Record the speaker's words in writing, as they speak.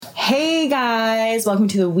Hey guys, welcome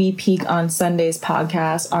to the We Peak on Sundays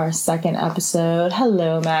podcast, our second episode.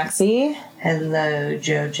 Hello, Maxie. Hello,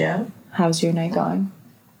 Jojo. How's your night going?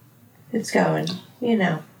 It's going, you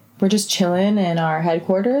know. We're just chilling in our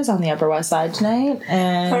headquarters on the Upper West Side tonight.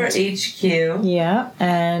 And Our HQ. yeah,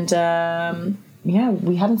 and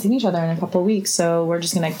we haven't seen each other in a couple of weeks, so we're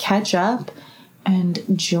just going to catch up and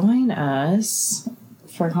join us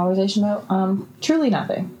for a conversation about truly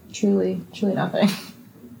nothing. Truly nothing.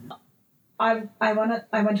 I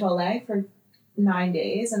went to LA for 9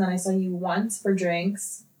 days, and then I saw you once for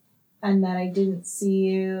drinks, and then I didn't see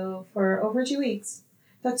you for over 2 weeks.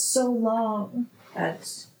 That's so long.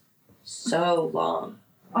 That's so long.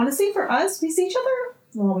 Honestly, for us, we see each other.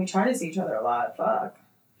 Well, we try to see each other a lot. Fuck.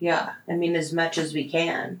 Yeah, I mean, as much as we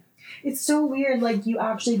can. It's so weird, like, you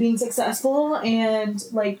actually being successful and,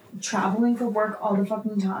 like, traveling for work all the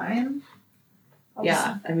fucking time.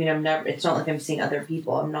 Yeah, I mean, it's not like I'm seeing other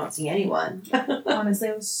people. I'm not seeing anyone. Honestly,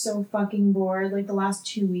 I was so fucking bored, like, the last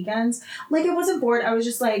 2 weekends. Like, I wasn't bored, I was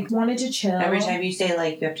just, like, wanted to chill. Every time you say,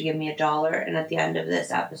 like, you have to give me $1, and at the end of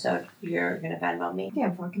this episode, you're gonna Venmo me. I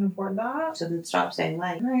can't fucking afford that. So then stop saying,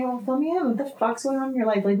 like. Alright, well, fill me in. What the fuck's going on in your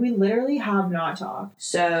life? Like, we literally have not talked.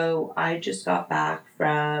 So, I just got back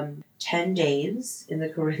from 10 days in the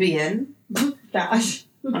Caribbean. Gosh.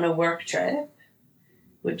 On a work trip,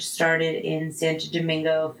 which started in Santo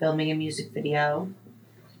Domingo filming a music video.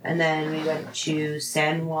 And then we went to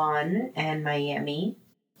San Juan and Miami.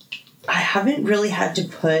 I haven't really had to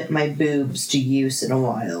put my boobs to use in a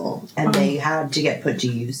while, and they had to get put to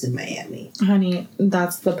use in Miami. Honey,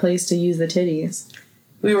 that's the place to use the titties.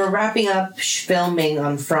 We were wrapping up filming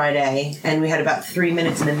on Friday, and we had about 3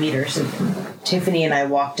 minutes in the meter, so Tiffany and I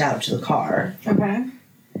walked out to the car. Okay.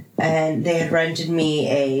 And they had rented me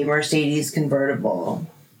a Mercedes convertible.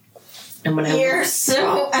 And when You're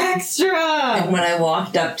so extra! And when I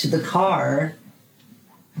walked up to the car,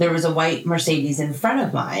 there was a white Mercedes in front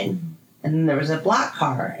of mine. And then there was a black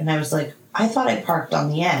car. And I was like, I thought I parked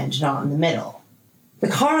on the end, not in the middle. The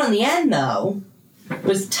car on the end, though,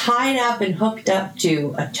 was tied up and hooked up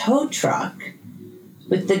to a tow truck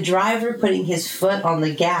with the driver putting his foot on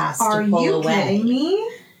the gas to pull away. Are you kidding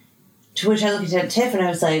me? To which I looked at Tiff and I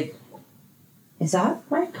was like, is that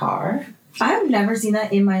my car? I've never seen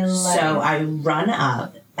that in my life. So I run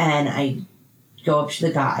up and I go up to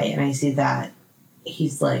the guy and I see that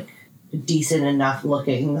he's like decent enough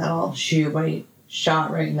looking that I'll shoot my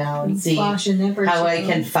shot right now and see how I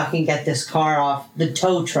can fucking get this car off the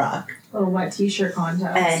tow truck. Oh, what t-shirt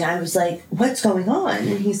contest. And I was like, what's going on?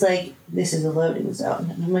 And he's like, this is a loading zone.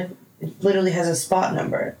 And I'm like, it literally has a spot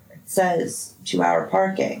number. It says 2-hour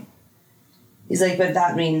parking. He's like, but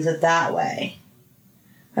that means it that way.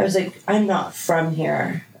 I was like, I'm not from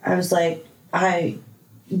here. I was like, do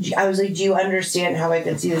you understand how I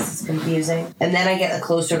can see this is confusing? And then I get a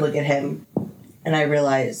closer look at him, and I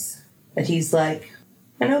realize that he's like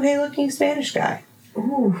an okay-looking Spanish guy.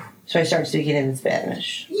 Ooh. So I start speaking in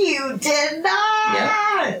Spanish. You did not!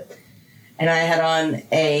 Yep. And I had on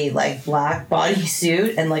a, like, black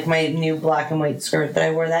bodysuit and, like, my new black and white skirt that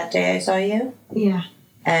I wore that day I saw you. Yeah.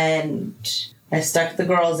 And I stuck the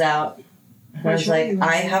girls out. And I was like,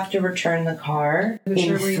 I have to return the car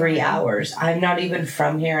in 3 hours. I'm not even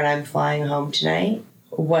from here and I'm flying home tonight.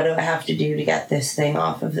 What do I have to do to get this thing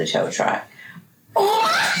off of the tow truck?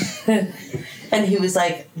 And he was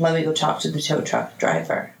like, let me go talk to the tow truck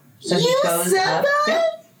driver. So he goes up. Yeah.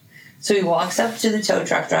 So he walks up to the tow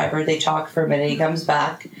truck driver. They talk for a minute. He comes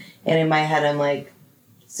back. And in my head, I'm like,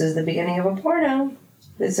 this is the beginning of a porno.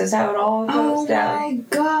 This is how it all goes down. Oh my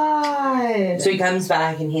God. So he comes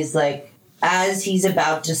back and he's like, as he's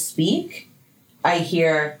about to speak, I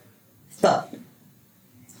hear thump.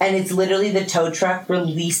 And it's literally the tow truck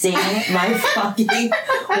releasing my fucking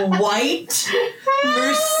white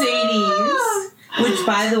Mercedes, which,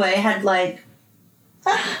 by the way, had, like,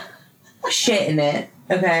 shit in it.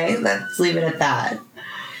 Okay? Let's leave it at that.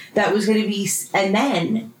 That was going to be... And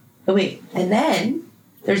then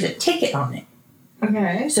there's a ticket on it.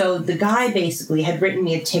 Okay. So the guy basically had written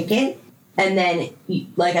me a ticket. And then,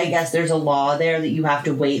 like, I guess there's a law there that you have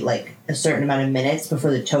to wait, like, a certain amount of minutes before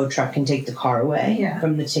the tow truck can take the car away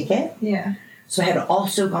from the ticket. Yeah. So I had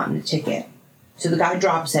also gotten a ticket. So the guy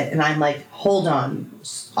drops it, and I'm like, hold on,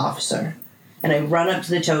 officer. And I run up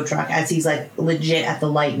to the tow truck as he's, like, legit at the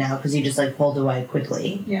light now because he just, like, pulled away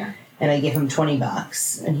quickly. Yeah. And I give him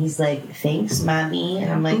 $20. And he's like, thanks, mommy.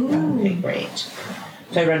 And I'm like, okay, great.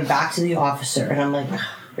 So I run back to the officer, and I'm like,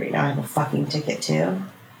 great, now I have a fucking ticket, too.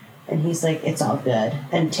 And he's like, it's all good.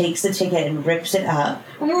 And takes the ticket and rips it up.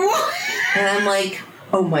 And I'm like,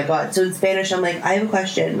 Oh my god. So in Spanish, I'm like, I have a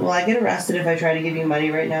question. Will I get arrested if I try to give you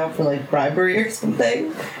money right now for like bribery or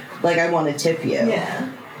something? Like, I want to tip you.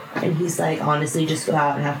 Yeah. And he's like, honestly, just go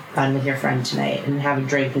out and have fun with your friend tonight and have a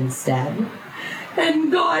drink instead.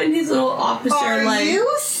 And God, and his little officer Are you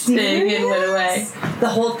thing and went away. serious? The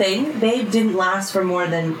whole thing, babe, didn't last for more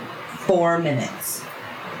than 4 minutes.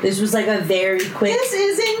 This was like a very quick. This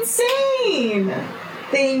is insane.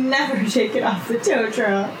 They never take it off the tow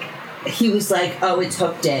truck. He was like, oh, it's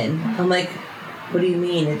hooked in. I'm like, what do you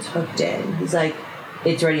mean it's hooked in? He's like,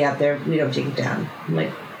 it's already out there. We don't take it down. I'm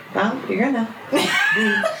like, well, you're gonna.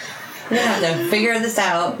 We're gonna have to figure this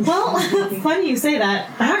out. Well, funny you say that.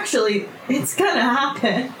 Actually, it's gonna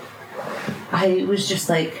happen. I was just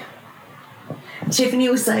like, Tiffany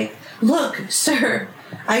was like, look, sir,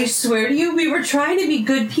 I swear to you, we were trying to be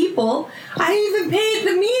good people. I even paid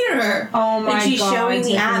the meter. Oh my And she's God, showing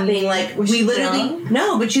the app Tiffany. being like, Was we she literally, drunk?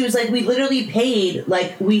 no, but she was like, we literally paid,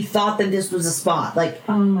 like, we thought that this was a spot. Like,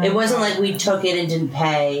 Oh my it wasn't God. like we took it and didn't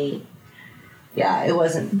pay. Yeah, it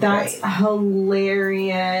wasn't That's great.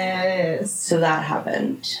 hilarious. So that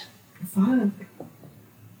happened. Fuck.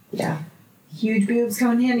 Yeah. Huge boobs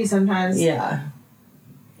come in handy sometimes. Yeah.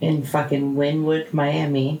 In fucking Wynwood,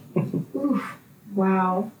 Miami. Oof.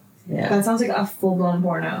 Wow. Yeah. That sounds like a full-blown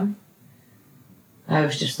porno. I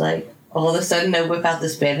was just like, all of a sudden I whip out the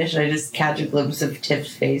Spanish and I just catch a glimpse of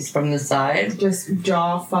Tip's face from the side. Just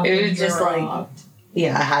jaw fucking It was just like- dropped.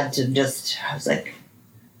 Yeah, I had to just, I was like,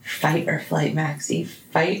 fight or flight, Maxie.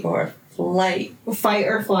 Fight or flight. Fight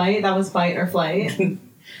or flight. That was fight or flight.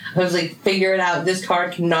 I was like, figure it out. This car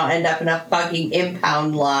cannot end up in a fucking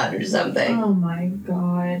impound lot or something. Oh my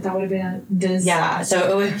god. That would have been a disaster. Yeah,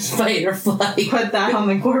 so it was fight or flight. Put that on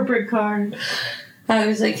the corporate card. I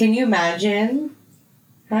was like, can you imagine?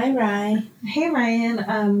 Hi, Rye. Hey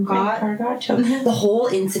Ryan, My car got towed. The whole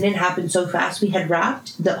incident happened so fast. We had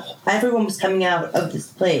wrapped. Everyone was coming out of this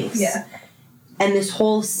place. Yeah. And this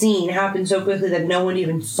whole scene happened so quickly that no one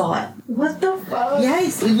even saw it. What the fuck?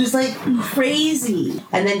 Yes, it was like crazy.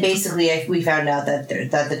 And then basically, we found out that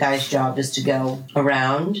the guy's job is to go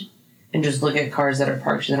around and just look at cars that are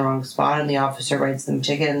parked in the wrong spot, and the officer writes them a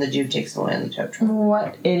ticket, and the Jew takes them away in the tow truck.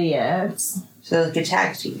 What idiots. So they're like a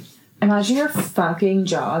taxi. Imagine your fucking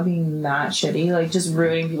job being that shitty, like just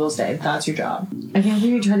ruining people's day. That's your job. I can't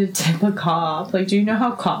believe you tried to tip a cop. Like, do you know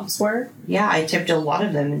how cops work? Yeah, I tipped a lot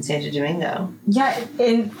of them in Santo Domingo. Yeah,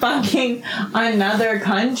 in fucking another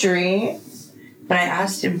country. But I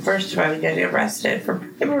asked him first if I would get arrested for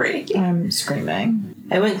bribery. I'm screaming.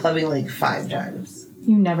 I went clubbing like 5 times.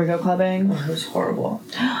 You never go clubbing. It was horrible.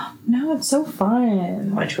 No, it's so I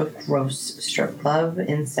fun. went to a gross strip club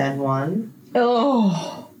in San Juan.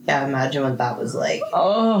 Oh. Yeah, imagine what that was like.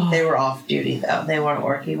 Oh. They were off duty though. They weren't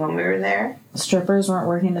working when we were there. Strippers weren't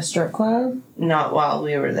working the strip club? Not while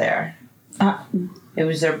we were there. It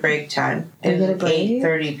was their break time. They It get a was break?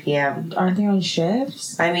 8:30 p.m. Aren't they on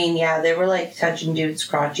shifts? I mean, yeah, they were like touching dudes'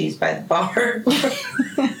 crotchies by the bar.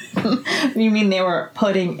 You mean they were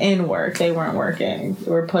putting in work? They weren't working.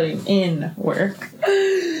 They were putting in work.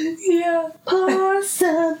 Yeah. Pour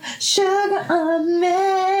some sugar on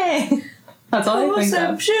me. That's all I Pour think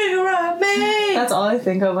some of. sugar on me. That's all I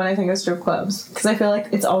think of when I think of strip clubs. Because I feel like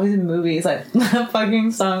it's always in movies. Like, that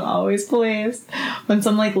fucking song always plays when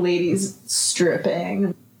some, like, lady's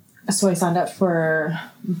stripping. So I signed up for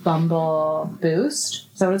Bumble Boost.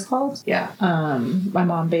 Is that what it's called? Yeah. My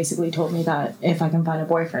mom basically told me that if I can find a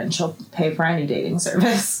boyfriend, she'll pay for any dating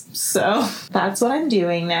service. So that's what I'm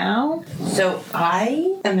doing now. So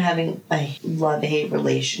I am having a love-hate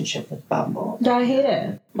relationship with Bumble. Yeah, I hate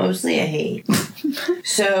it. Mostly a hate.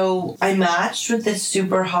 So I matched with this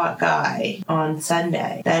super hot guy on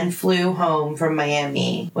Sunday, then flew home from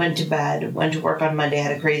Miami, went to bed, went to work on Monday,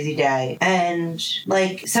 had a crazy day. And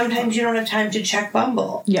like sometimes you don't have time to check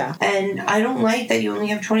Bumble. Yeah. And I don't like that you only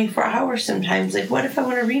have 24 hours sometimes. Like, what if I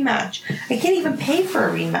want a rematch? I can't even pay for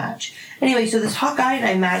a rematch. Anyway, so this hot guy and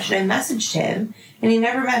I matched, and I messaged him, and he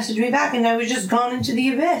never messaged me back, and I was just gone into the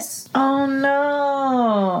abyss. Oh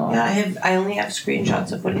no. Yeah, I only have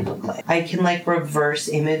screenshots of what he looked like. I can, like, reverse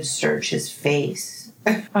image search his face.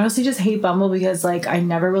 I honestly just hate Bumble because, like, I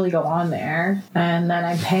never really go on there. And then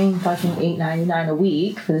I'm paying fucking $8.99 a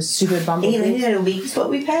week for this stupid Bumble thing. $8.99 a week is what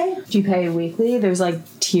we pay? Do you pay weekly? There's, like,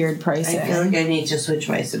 tiered pricing. I feel like I need to switch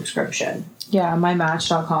my subscription. Yeah, my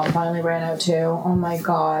Match.com finally ran out, too. Oh, my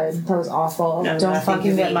God. That was awful. No, Don't nothing fucking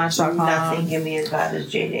can get be- Match.com. Nothing can be as bad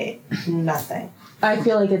as JD. Nothing. I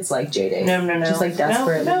feel like it's like J-Date. No. Just like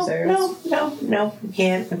desperate losers. No. You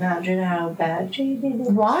can't imagine how bad J-Date is.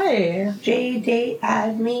 Why? J-Date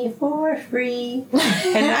had me for free,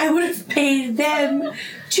 and I would have paid them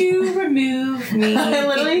to remove me. I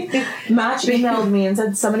literally, Match emailed me and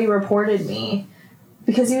said somebody reported me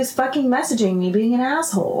because he was fucking messaging me being an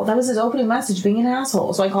asshole. That was his opening message, being an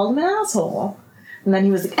asshole. So I called him an asshole. And then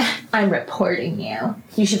he was like, I'm reporting you.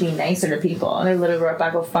 You should be nicer to people. And I literally wrote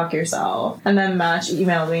back, go fuck yourself. And then Match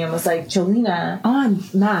emailed me and was like, Jolena, on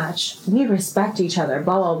Match, we respect each other,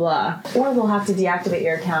 blah, blah, blah. Or we'll have to deactivate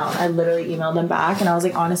your account. I literally emailed him back and I was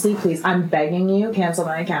like, honestly, please, I'm begging you, cancel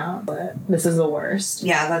my account. But this is the worst.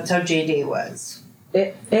 Yeah, that's how J-Date was.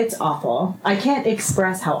 It's awful. I can't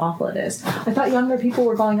express how awful it is. I thought younger people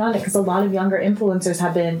were going on it because a lot of younger influencers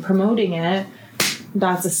have been promoting it.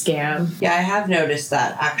 That's a scam. Yeah, I have noticed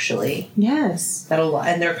that, actually. Yes. That a lot,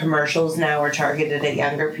 and their commercials now are targeted at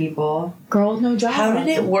younger people. Girl with no job. How did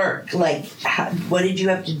it work? Like, what did you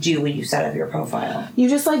have to do when you set up your profile? You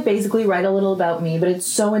just, like, basically write a little about me, but it's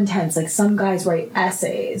so intense. Like, some guys write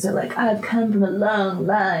essays. They're like, I've come from a long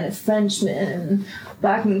line of Frenchmen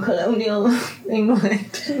back in colonial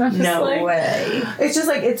England. And I'm just No like, way. It's just,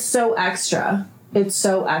 like, it's so extra. It's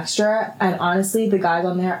so extra. And honestly, the guys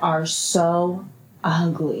on there are so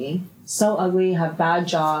ugly, have bad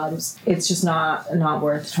jobs. It's just not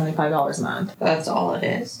worth $25 a month. That's all it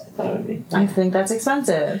is. I thought it would be. I think that's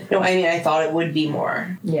expensive. No, I mean, I thought it would be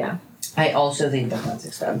more. Yeah. I also think that that's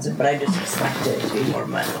expensive, but I just expected it to be more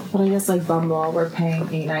money. But I guess like Bumble, we're paying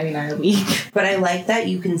 $8.99 a week. But I like that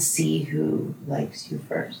you can see who likes you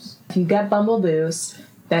first. If you get Bumble Boost,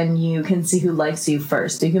 then you can see who likes you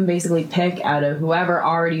first. So you can basically pick out of whoever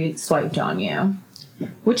already swiped on you,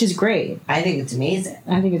 which is great. I think it's amazing.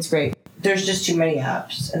 I think it's great. There's just too many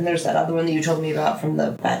apps. And there's that other one that you told me about from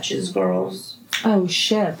the Batches girls. Oh,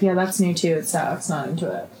 Ship. Yeah, that's new too. It sucks. Not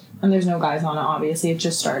into it. And there's no guys on it, obviously. It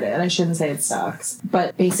just started. I shouldn't say it sucks.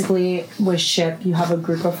 But basically, with Ship, you have a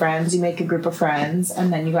group of friends. You make a group of friends,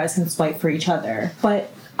 and then you guys can swipe for each other.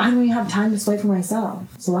 But I don't even have time to swipe for myself.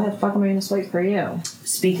 So why the fuck am I going to swipe for you?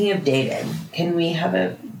 Speaking of dating, can we have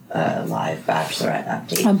a live Bachelorette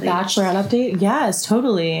update, A please? Bachelorette update? Yes,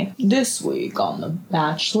 totally. This week on The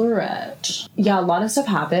Bachelorette. Yeah, a lot of stuff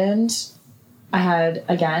happened. I had,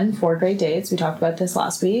 again, 4 great dates. We talked about this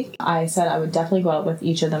last week. I said I would definitely go out with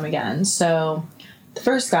each of them again. So the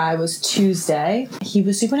first guy was Tuesday. He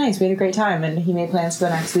was super nice. We had a great time, and he made plans for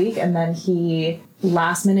the next week. And then he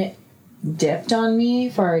last minute dipped on me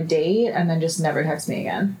for a date and then just never texted me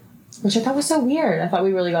again. Which I thought was so weird. I thought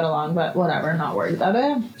we really got along, but whatever. Not worried about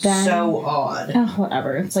it. Then, so odd.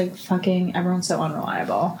 Whatever. It's like fucking everyone's so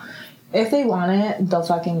unreliable. If they want it, they'll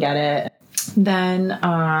fucking get it. Then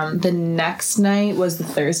the next night was the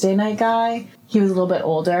Thursday night guy. He was a little bit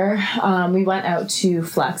older. We went out to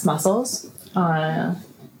Flex Muscles in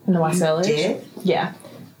the West Village. Did? Yeah.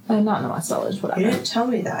 Not in the West Village, whatever. You didn't tell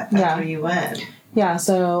me that after you went. Yeah,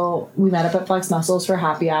 so we met up at Flex Muscles for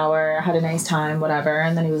happy hour, had a nice time, whatever.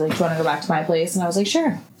 And then he was like, do you want to go back to my place? And I was like,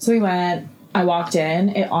 sure. So we went. I walked in.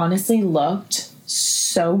 It honestly looked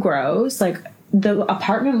so gross. Like, the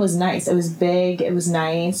apartment was nice. It was big. It was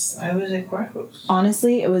nice. Why was it gross?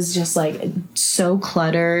 Honestly, it was just, like, so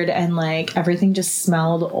cluttered. And, like, everything just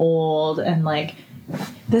smelled old. And, like,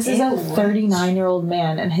 this is a 39-year-old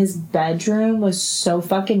man. And his bedroom was so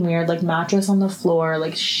fucking weird. Like, mattress on the floor.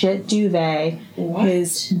 Like, shit duvet. What?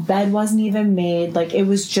 His bed wasn't even made. Like, it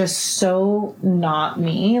was just so not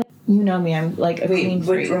me. You know me, I'm like a clean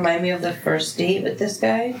freak. Remind me of the first date with this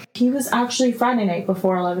guy. He was actually Friday night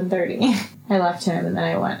before 11:30. I left him and then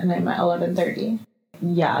I went and I met 11:30.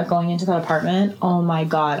 Yeah, going into that apartment, oh my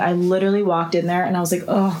god. I literally walked in there and I was like,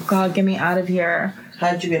 oh god, get me out of here.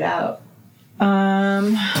 How'd you get out?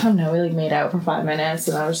 I don't know, we like made out for 5 minutes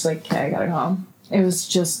and I was just like, okay, I gotta go home. It was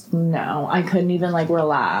just, no. I couldn't even like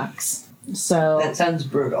relax. So That sounds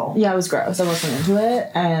brutal. yeah, it was gross. I wasn't into it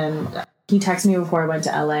and he texted me before I went to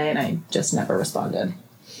LA and I just never responded.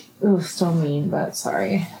 Oof, so mean, but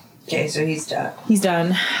sorry. Okay, so he's done. He's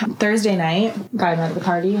done. Thursday night, guy met at the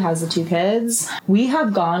party, has the 2 kids. We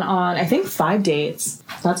have gone on, I think, 5 dates.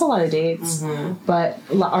 That's a lot of dates. Mm-hmm. But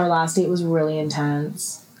our last date was really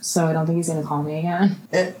intense. So I don't think he's going to call me again.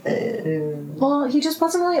 Well, he just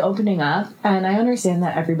wasn't really opening up. And I understand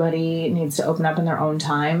that everybody needs to open up in their own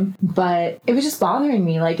time. But it was just bothering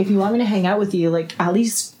me. Like, if you want me to hang out with you, like, at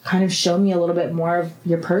least kind of show me a little bit more of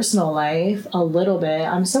your personal life. A little bit.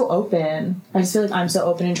 I'm so open. I just feel like I'm so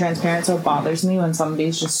open and transparent. So it bothers me when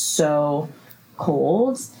somebody's just so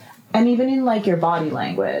cold. And even in, like, your body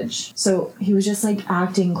language. So he was just, like,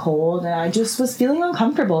 acting cold, and I just was feeling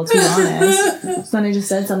uncomfortable, to be honest. So then I just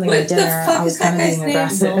said something at dinner. I was kind of being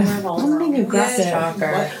aggressive. I wasn't being aggressive.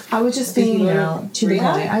 I was just being, to the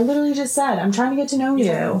point. I literally just said, I'm trying to get to know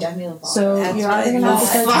you. So you're either going to have to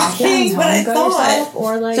start talking and go yourself,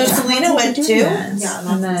 or, like... So Selena went too?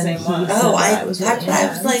 Yeah, and then he said that was really I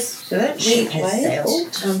was like, wait, what? I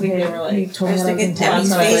don't think they were like... He told me that I was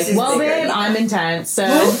intense. I was like, well, babe, I'm intense, so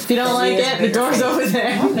if you don't like it, the door's over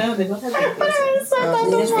there. No, they both have big faces.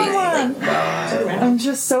 I'm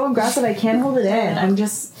just so aggressive. I can't hold it in. I don't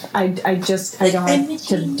like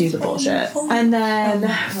to do the bullshit. And then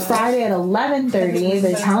Friday at 11:30,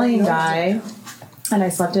 the Italian guy, and I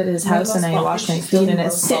slept at his house and I washed my feet in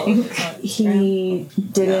his sink. He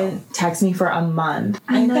didn't text me for a month.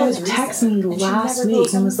 And then texted me last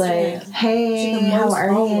week and was like, hey, how are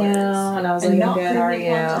you? And I was like, I'm good, how are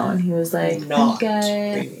you? And he was like, I'm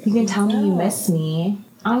good. You can tell me you miss me.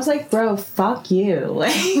 I was like, bro, fuck you.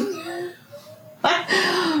 Like,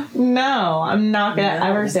 no, I'm not gonna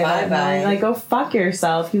ever say that. Like, go fuck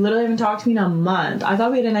yourself. You literally haven't talked to me in a month. I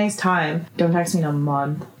thought we had a nice time. Don't text me in a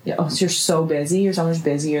month. Oh, so you're so busy. You're so much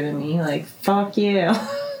busier than me. Like, fuck you.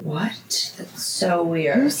 What? That's so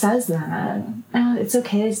weird. Who says that? It's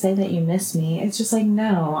okay to say that you miss me. It's just like,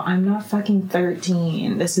 no, I'm not fucking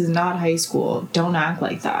 13. This is not high school. Don't act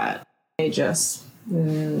like that. I just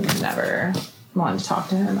never wanted to talk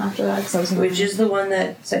to him after that. Which is the one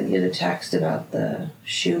that sent you the text about the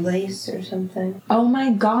shoelace or something? Oh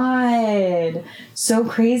my god. So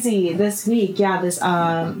crazy. This week, this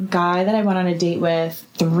guy that I went on a date with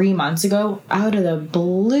 3 months ago, out of the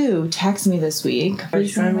blue, texted me this week.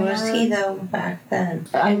 Which one was he, though, back then?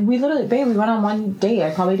 We went on one date.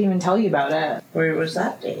 I probably didn't even tell you about it. Where was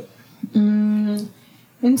that date? In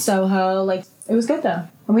Soho. Like, it was good, though.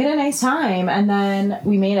 We had a nice time, and then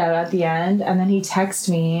we made out at the end, and then he texted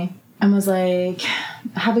me and was like,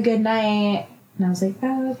 have a good night. And I was like,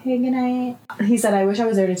 oh, okay, good night. He said, I wish I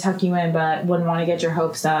was there to tuck you in, but wouldn't want to get your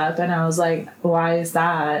hopes up. And I was like, why is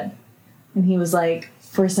that? And he was like,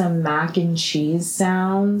 for some mac and cheese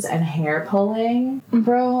sounds and hair pulling.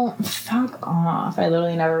 Bro, fuck off. I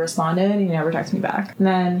literally never responded. He never texted me back. And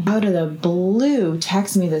then out of the blue,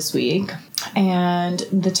 texted me this week. And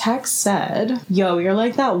the text said, yo, you're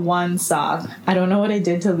like that one sock. I don't know what I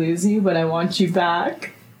did to lose you, but I want you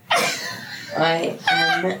back. I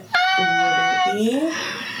am literally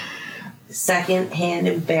second-hand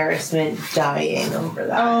embarrassment dying over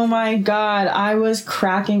that. Oh my god, I was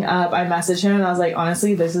cracking up. I messaged him and I was like,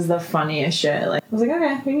 honestly, this is the funniest shit. Like, I was like,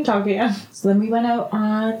 okay, we can talk again. So then we went out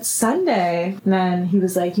on Sunday, and then he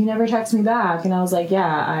was like, you never text me back. And I was like,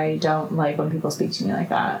 yeah, I don't like when people speak to me like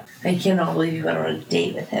that. I cannot believe you went on a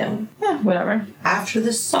date with him. Yeah, whatever. After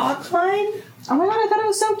the sock line? Oh my god, I thought it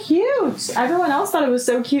was so cute. Everyone else thought it was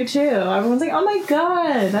so cute too. Everyone's like, oh my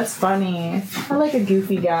god, that's funny. I like a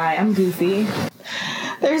goofy guy. I'm goofy.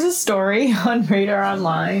 There's a story on Radar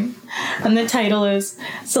Online, and the title is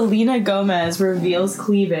Selena Gomez reveals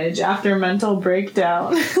cleavage after mental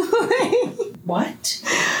breakdown. What?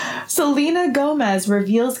 Selena Gomez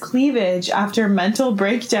reveals cleavage after mental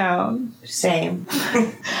breakdown. Same.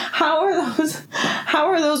 How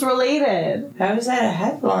are those related? How is that a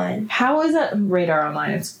headline? How is that Radar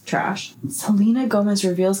Online? It's trash. Selena Gomez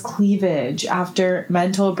reveals cleavage after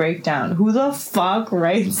mental breakdown. Who the fuck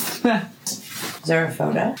writes that? Is there a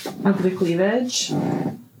photo? Of the cleavage?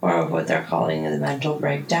 Or of what they're calling the mental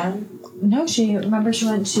breakdown? No, she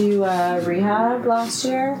went to rehab last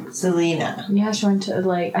year. Selena. Yeah, she went to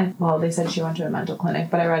they said she went to a mental clinic,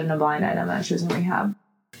 but I read in a blind item that she was in rehab.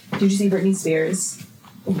 Did you see Britney Spears?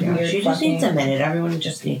 Yeah, she just needs a minute. Everyone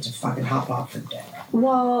just needs to fucking hop off her dick.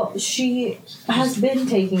 Well, she has been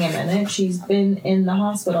taking a minute. She's been in the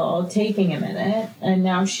hospital taking a minute, and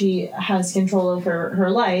now she has control over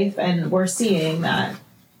her life, and we're seeing that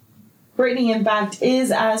Britney, in fact,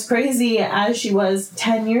 is as crazy as she was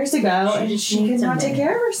 10 years ago, and she cannot take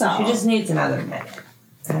care of herself. She just needs another minute.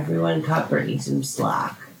 Everyone cut Britney some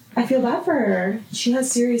slack. I feel bad for her. She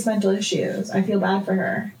has serious mental issues. I feel bad for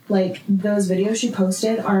her. Like, those videos she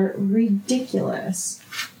posted are ridiculous.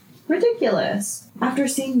 Ridiculous. After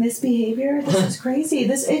seeing this behavior, this is crazy.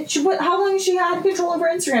 How long has she had control over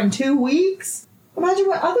Instagram? 2 weeks? Imagine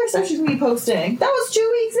what other stuff she's going to be posting. That was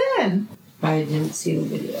 2 weeks in. I didn't see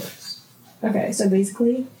the videos. Okay, so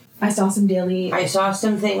basically, I saw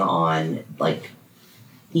something on,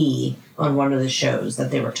 on one of the shows that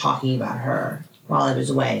they were talking about her while I was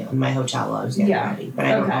away on my hotel while I was getting ready. But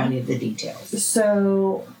I don't know any of the details.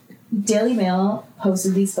 So, Daily Mail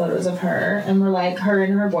posted these photos of her, and were like her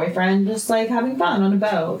and her boyfriend just, having fun on a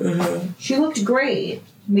boat. Mm-hmm. She looked great.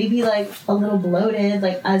 maybe like a little bloated,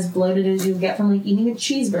 like as bloated as you get from like eating a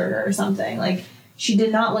cheeseburger or something. Like she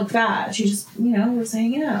did not look fat. She just, was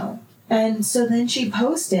hanging out. And so then she went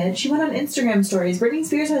on Instagram stories. Britney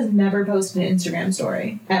Spears has never posted an Instagram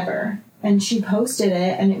story, ever. And she posted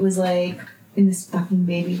it, and it was like in this fucking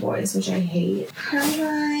baby voice, which I hate. Hi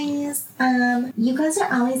guys. You guys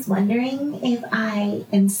are always wondering if I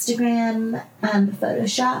Instagram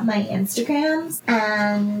Photoshop my Instagrams,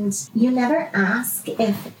 and you never ask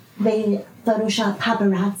if they Photoshop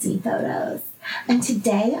paparazzi photos. And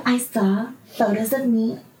today I saw photos of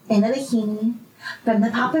me in a bikini from the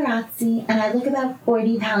paparazzi, and I look about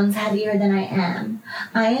 40 pounds heavier than I am.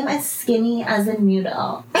 I am as skinny as a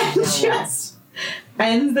noodle. And just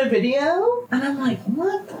ends the video, and I'm like,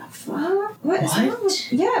 what the fuck? What is wrong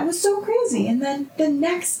with... Yeah, it was so crazy. And then the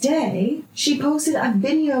next day, she posted a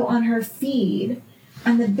video on her feed,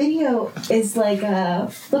 and the video is like a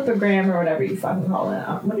flipogram or whatever you fucking call it.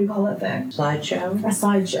 What do you call that thing? Slideshow? A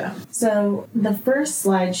slideshow. So the first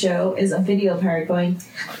slideshow is a video of her going,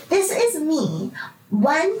 this is me.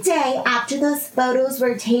 One day after those photos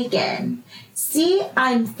were taken. See,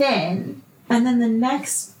 I'm thin. and then the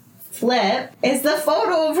next flip is the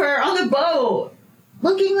photo of her on the boat.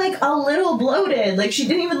 Looking like a little bloated. Like she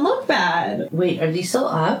didn't even look bad. Wait, are these still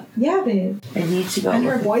up? Yeah, babe. I need to go. And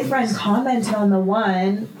her boyfriend commented on the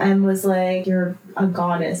one and was like, you're a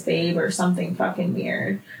goddess, babe, or something fucking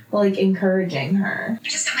weird. Like, encouraging her. I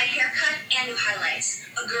just got my hair cut and new highlights.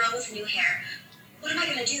 A girl with new hair. What am I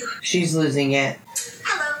gonna do? She's losing it.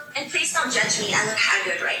 Hello, and please don't judge me. I look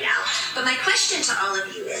haggard right now. But my question to all of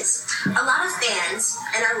you is, a lot of fans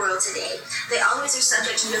in our world today, they always are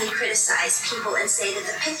subject to really criticize people and say that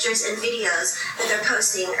the pictures and videos that they're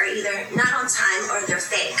posting are either not on time or they're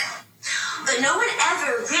fake. But no one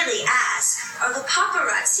ever really asks, are the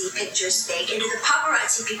paparazzi pictures fake? And do the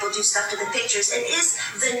paparazzi people do stuff to the pictures? And is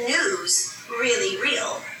the news really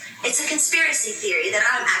real? It's a conspiracy theory that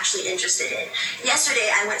I'm actually interested in.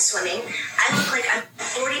 Yesterday I went swimming. I look like I'm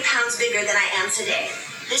 40 pounds bigger than I am today.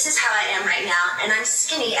 This is how I am right now, and I'm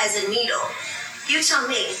skinny as a needle. You tell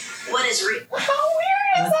me, what is real? How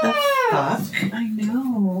weird is What the that? fuck? I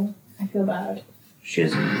know. I feel bad. She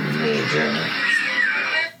was major.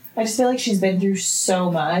 I just feel like she's been through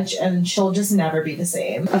so much and she'll just never be the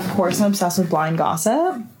same. Of course, I'm obsessed with Blind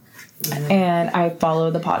Gossip. And I follow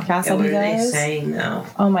the podcast Yeah, that what he are they does. saying now?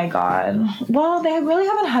 Oh my god. Well, they really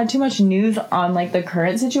haven't had too much news on like the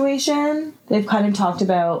current situation. They've kind of talked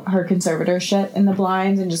about her conservatorship in the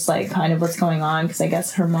blinds and just like kind of what's going on because I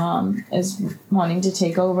guess her mom is wanting to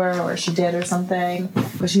take over, or she did or something.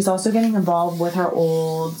 But she's also getting involved with her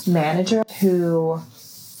old manager who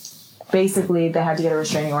basically they had to get a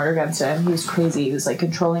restraining order against him. He was crazy. He was like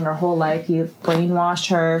controlling her whole life. He brainwashed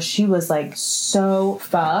her. She was like so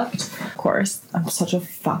fucked. Of course, I'm such a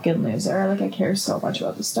fucking loser. Like I care so much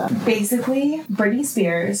about this stuff. Basically, Britney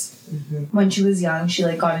Spears, when she was young, she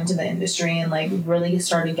like got into the industry and like really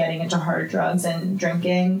started getting into hard drugs and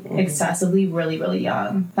drinking excessively really, really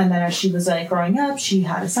young. And then as she was like growing up, she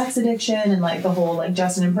had a sex addiction and like the whole like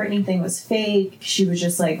Justin and Britney thing was fake. She was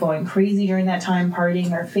just like going crazy during that time, partying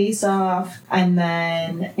her face off. And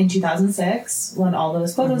then in 2006, when all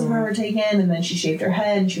those photos of her were taken, and then she shaved her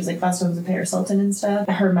head and she was like best friends with Paris Hilton and stuff,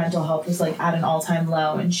 her mental health was like at an all-time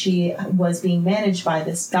low, and she was being managed by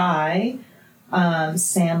this guy,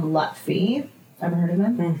 Sam Lutfi. Ever heard of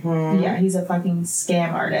him? Mm-hmm. Yeah, he's a fucking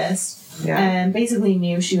scam artist. Yeah. And basically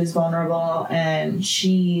knew she was vulnerable and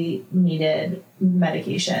she needed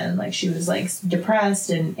medication. Like she was like depressed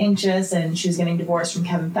and anxious, and she was getting divorced from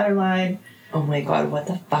Kevin Federline. Oh my god, what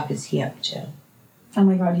the fuck is he up to? Oh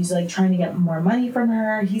my god, he's like trying to get more money from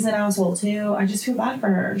her. He's an asshole too. I just feel bad for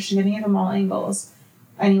her. She's getting it from all angles.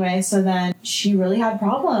 Anyway, so then she really had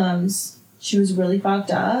problems. She was really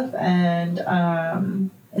fucked up,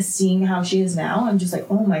 and seeing how she is now, I'm just like,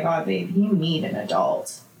 oh my god, babe, you need an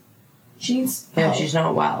adult. She's She's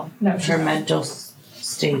not well. No, she's her not. mental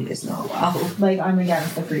state is not well. like, I'm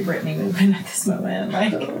against the Free Britney movement at this moment.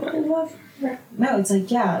 Like, I love her. no, it's like,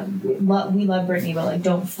 yeah, we love Britney, but like,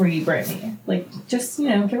 don't free Britney. Like, just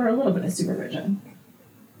give her a little bit of supervision.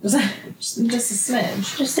 Just a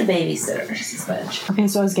smidge. Just a babysitter. Just a smidge. Okay,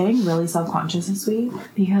 so I was getting really self-conscious this week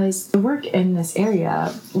because I work in this area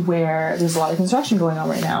where there's a lot of construction going on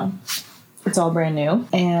right now. It's all brand new,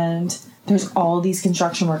 and there's all these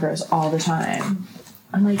construction workers all the time.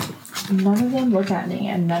 I'm like, none of them look at me,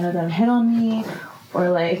 and none of them hit on me, or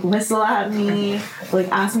like whistle at me, or like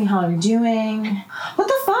ask me how I'm doing. What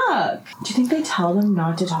the fuck? Do you think they tell them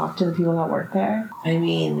not to talk to the people that work there? I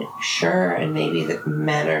mean, sure, and maybe the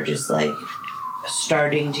men are just like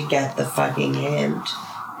starting to get the fucking hint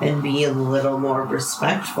and be a little more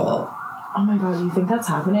respectful. Oh my god, you think that's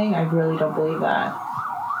happening? I really don't believe that.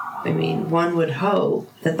 I mean, one would hope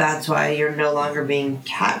that that's why you're no longer being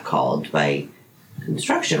catcalled by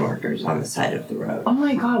construction workers on the side of the road. Oh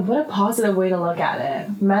my god, what a positive way to look at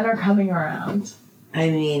it. Men are coming around. I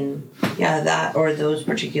mean, yeah, that or those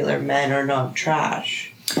particular men are not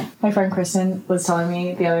trash. My friend Kristen was telling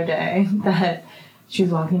me the other day that she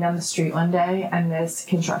was walking down the street one day and this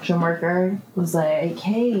construction worker was like,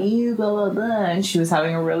 hey, you, blah, blah, blah. And she was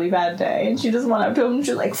having a really bad day. And she just went up to him and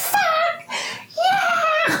she was like, fuck!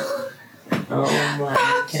 Yeah! Oh my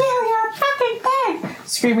Fuck god. you, you're a fucking pig!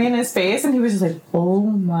 Screaming in his face. And he was just like, oh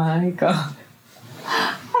my god.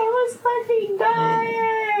 I was fucking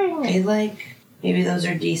dying! I like, maybe those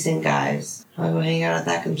are decent guys. I'll go hang out at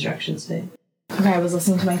that construction site. Okay, I was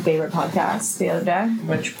listening to my favorite podcast the other day.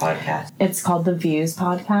 Which podcast? It's called The Views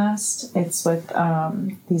Podcast. It's with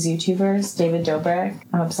these YouTubers, David Dobrik.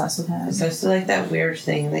 I'm obsessed with him. Is this like that weird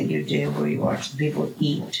thing that you do where you watch the people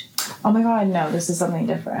eat? Oh my god, no, this is something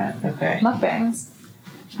different. Okay. Mukbangs.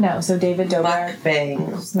 No, so David Dobrik.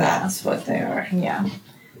 Mukbangs. That's what they are. Yeah.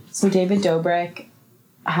 So David Dobrik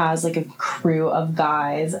has like a crew of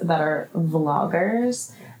guys that are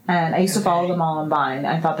vloggers. And I used to follow them all on Vine.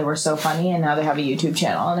 I thought they were so funny, and now they have a YouTube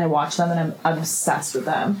channel, and I watch them, and I'm obsessed with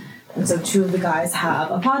them. And so two of the guys have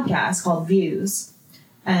a podcast called Views.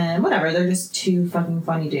 And whatever, they're just two fucking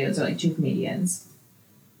funny dudes. They're like two comedians.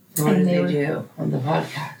 What do And they they do on the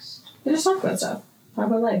podcast? They just talk about stuff. Talk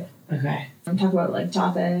about life. Okay. And talk about like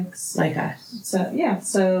topics. Like us. So yeah,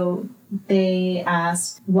 so they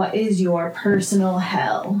asked, what is your personal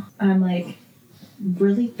hell? And I'm like,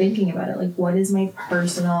 really thinking about it. Like, what is my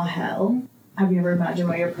personal hell? Have you ever imagined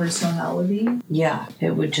what your personal hell would be? Yeah,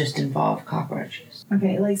 it would just involve cockroaches.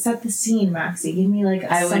 Okay, like set the scene, Maxie. Give me like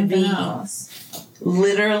I would something be else.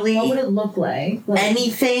 Literally What would it look like?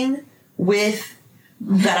 anything with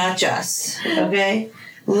cucarachas. Okay?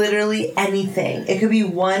 Literally anything. It could be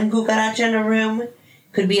one cucaracha in a room,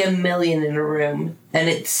 could be 1,000,000 in a room, and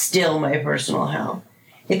it's still my personal hell.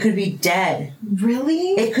 It could be dead.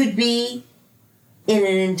 Really? It could be in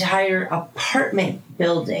an entire apartment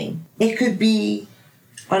building. It could be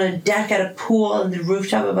on a deck at a pool on the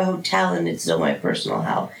rooftop of a hotel, and it's still my personal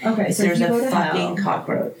hell. Okay, If so if there's you a go to fucking hell,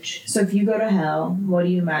 cockroach. so if you go to hell, what do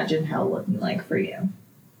you imagine hell looking like for you?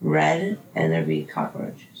 Red, and there'd be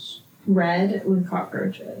cockroaches. Red with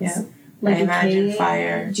cockroaches. Yeah. Like I a imagine cave?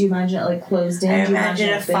 fire. Do you imagine it like closed in? I Do you imagine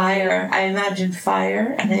a it big? fire. I imagine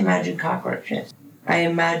fire, and I imagine cockroaches. I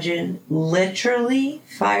imagine literally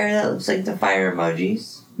fire that looks like the fire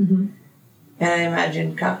emojis, Mhm. and I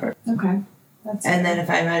imagine cockroach. Okay. That's And then if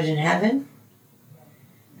I imagine heaven,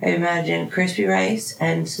 I imagine Crispy Rice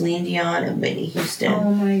and Celine Dion and Whitney Houston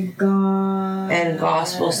oh my god. and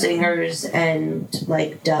gospel singers and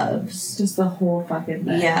like doves. Just the whole fucking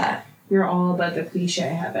thing. Yeah, You're all about the cliche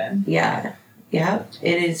heaven. yeah, yeah.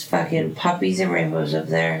 It is fucking puppies and rainbows up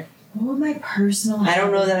there. What would my personal I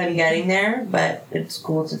don't know that I'm heaven getting there, but it's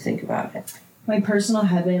cool to think about it. be? My personal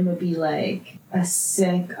heaven would be like a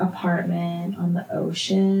sick apartment on the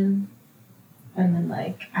ocean. And then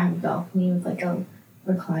like I have a balcony with like a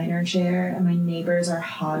recliner chair, and my neighbors are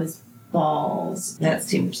hot as balls. That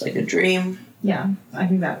seems like a dream. Yeah, I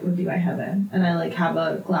think that would be my heaven. And I like have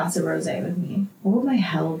a glass of rosé with me. What would my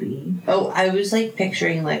hell be? Oh, I was like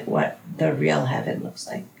picturing like what the real heaven looks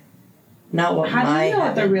like. Not what How do my you know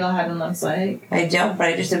what the heaven. real heaven looks like? I don't, but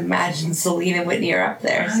I just imagine Celine and Whitney are up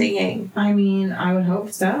there singing. I mean, I would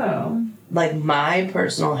hope so. Like my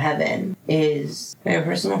personal heaven is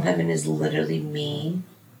literally me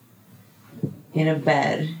in a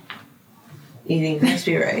bed eating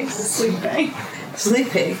crispy rice, Sleeping.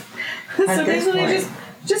 sleeping. So At this basically point.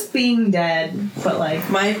 just being dead, but like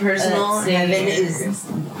My personal heaven is is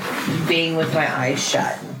being with my eyes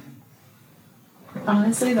shut.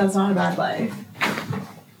 honestly that's not a bad life.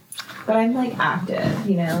 But I'm like active,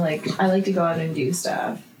 you know, like I like to go out and do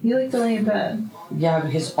stuff. You like to lay in bed. Yeah,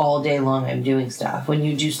 because all day long I'm doing stuff. When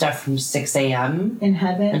you do stuff from 6 a.m. In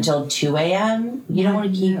heaven. until 2 a.m., you don't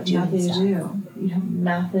want to You keep have doing nothing stuff. to do. You have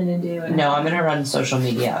nothing to do. in No, I'm going to run social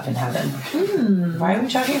media up in heaven. heaven. Why are we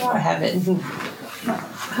talking about heaven?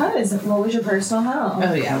 Cause what was your personal hell?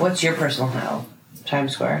 Oh, yeah. What's your personal hell?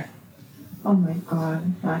 Times Square. Oh my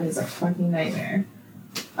god, that is a fucking nightmare.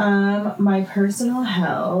 My personal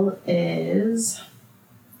hell is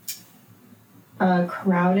a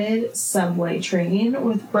crowded subway train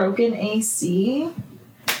with broken AC,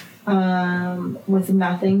 with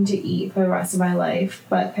nothing to eat for the rest of my life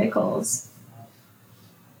but pickles.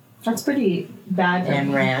 That's pretty bad for And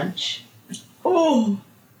me. ranch. Oh!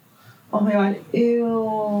 Oh my god,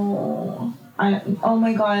 ew. Oh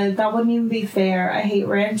my god, that wouldn't even be fair. I hate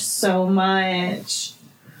ranch so much.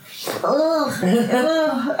 Ugh.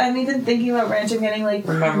 Ugh. I'm even thinking about ranch. I'm getting like.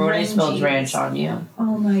 Remember when I spilled cringy. ranch on you?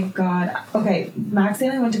 Oh my god. Okay, Maxie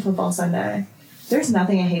and I went to football Sunday. There's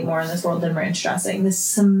nothing I hate more in this world than ranch dressing. The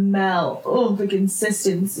smell. Oh, the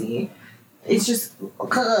consistency. It's just.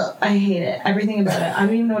 Ugh, I hate it. Everything about it. I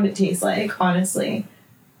don't even know what it tastes like, honestly.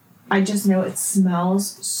 I just know it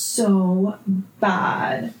smells so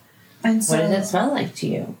bad. And so. What does it smell like to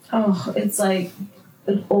you? Oh, it's like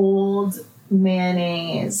an old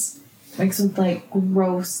mayonnaise mixed with like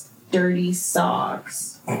gross, dirty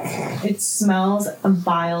socks. It smells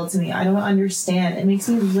vile to me. I don't understand. It makes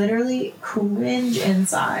me literally cringe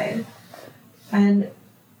inside. And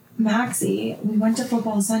Maxie, we went to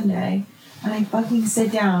football Sunday, and I fucking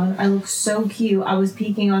sit down. I look so cute. I was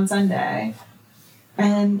peeking on Sunday.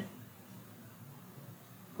 And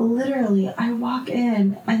literally, I walk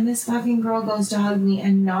in, and this fucking girl goes to hug me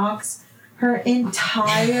and knocks her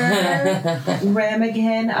entire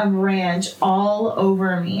ramekin of ranch all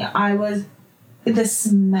over me. The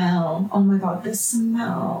smell. Oh my god, the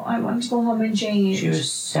smell. I wanted to go home and change. She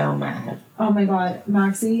was so mad. Oh my god,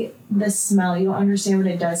 Maxie, the smell. You don't understand what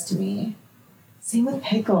it does to me. Same with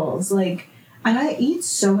pickles. Like, and I eat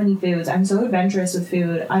so many foods. I'm so adventurous with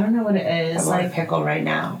food. I don't know what it is. I want a pickle right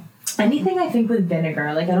now. Anything I think with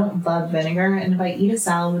vinegar. Like, I don't love vinegar. And if I eat a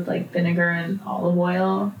salad with like vinegar and olive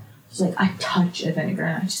oil, it's like I touch a vinegar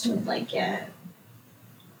and I just don't like it.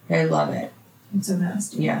 I love it. It's so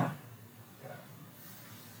nasty. Yeah.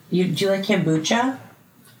 Do you like kombucha?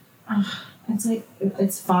 It's like,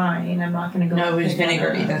 it's fine. I'm not gonna go. No, it was pick one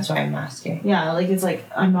vinegary. up. That's why I'm asking. Yeah, like it's like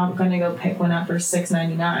I'm not gonna go pick one up for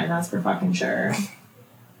 $6.99. That's for fucking sure.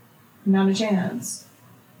 Not a chance.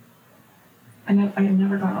 I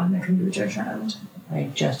never got on the kombucha trend. I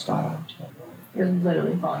just got onto it. You're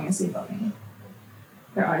literally falling asleep on me.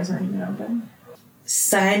 Your eyes aren't even open.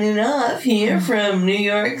 Signing off here from New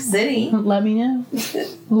York City. Let me know.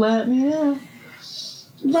 Let me know.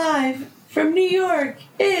 Live from New York,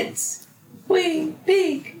 it's We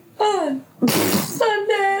Peak on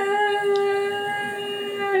Sunday.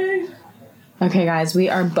 Okay, guys, we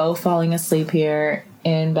are both falling asleep here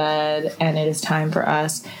in bed, and it is time for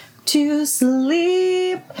us to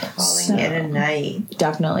sleep. Calling it a night.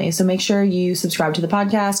 Definitely. So make sure you subscribe to the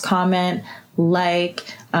podcast, comment, like,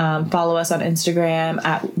 follow us on Instagram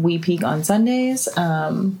at We Peak on Sundays.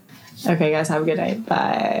 Okay, guys, have a good night.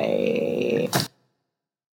 Bye.